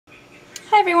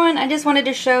everyone, I just wanted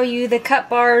to show you the cut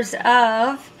bars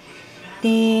of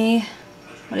the,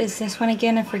 what is this one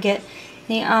again? I forget.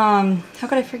 The, how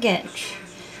could I forget?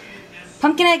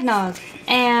 Pumpkin Eggnog.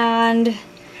 And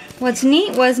what's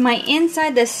neat was my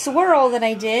inside, the swirl that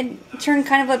I did, turned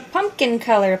kind of a pumpkin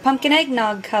color, a pumpkin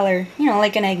eggnog color. You know,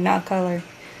 like an eggnog color.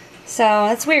 So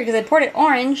that's weird because I poured it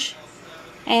orange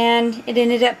and it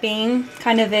ended up being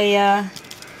kind of a,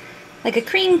 like a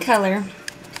cream color.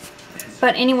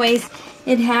 But anyways,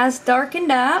 it has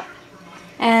darkened up,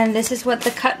 and this is what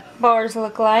the cut bars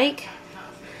look like.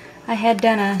 I had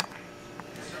done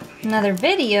another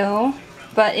video,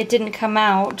 but it didn't come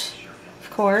out,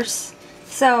 of course.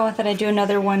 So I thought I'd do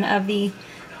another one of the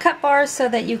cut bars so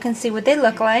that you can see what they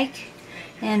look like.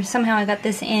 And somehow I got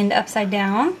this end upside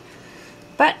down.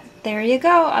 But there you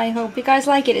go. I hope you guys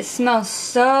like it. It smells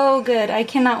so good. I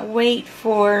cannot wait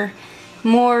for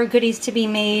more goodies to be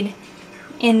made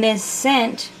in this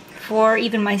scent for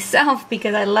even myself,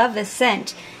 because I love this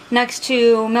scent. Next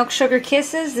to Milk Sugar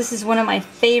Kisses, this is one of my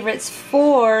favorites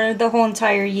for the whole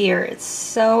entire year. It's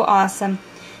so awesome.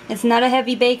 It's not a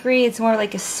heavy bakery, it's more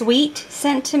like a sweet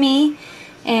scent to me,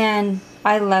 and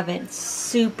I love it. It's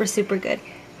super, super good.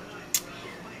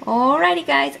 Alrighty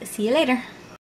guys, see you later.